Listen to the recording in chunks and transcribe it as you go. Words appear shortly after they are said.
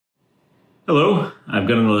Hello, I've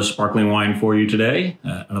got another sparkling wine for you today,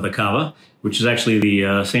 another Cava, which is actually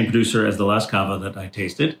the same producer as the last Cava that I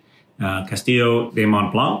tasted, Castillo de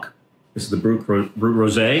Montblanc. This is the Brut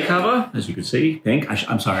Rosé Cava, as you can see, pink.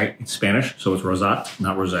 I'm sorry, it's Spanish, so it's Rosado,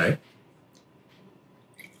 not Rosé.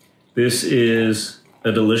 This is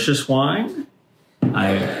a delicious wine.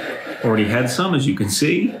 I've already had some, as you can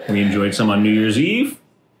see. We enjoyed some on New Year's Eve.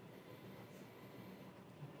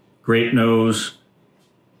 Great nose.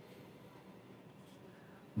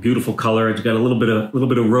 Beautiful color. It's got a little bit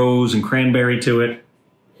of rose and cranberry to it.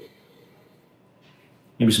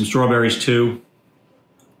 Maybe some strawberries too.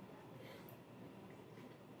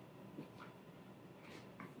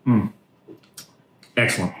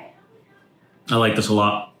 Excellent. I like this a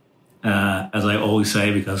lot, as I always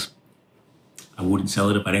say, because I wouldn't sell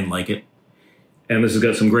it if I didn't like it. And this has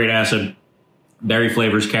got some great acid. Berry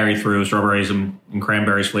flavors carry through, strawberries and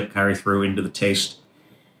cranberries carry through into the taste.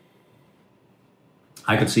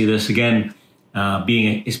 I could see this, again,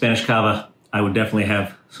 being a Spanish Cava, I would definitely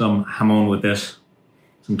have some jamon with this,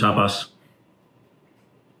 some tapas.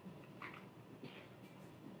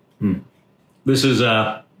 This is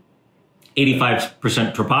 85%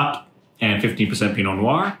 Trepat and 15% Pinot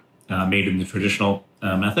Noir, made in the traditional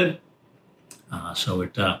method. So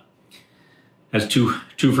it has two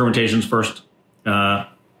fermentations, first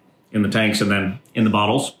in the tanks and then in the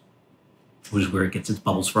bottles, which is where it gets its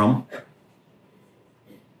bubbles from.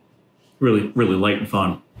 Really, really light and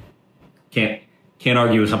fun. Can't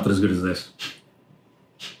argue with something as good as this.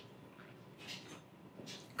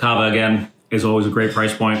 Cava, again, is always a great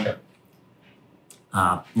price point.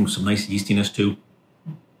 Some nice yeastiness too.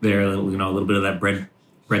 There, a little bit of that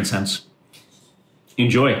bread sense.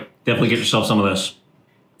 Enjoy. Definitely get yourself some of this.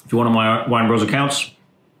 If you're one of my Wine Bros accounts,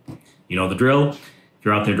 you know the drill. If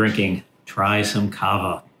you're out there drinking, try some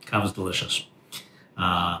Cava. Cava's delicious.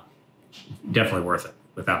 Definitely worth it,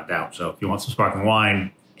 without a doubt. So if you want some sparkling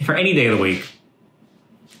wine for any day of the week,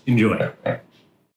 enjoy.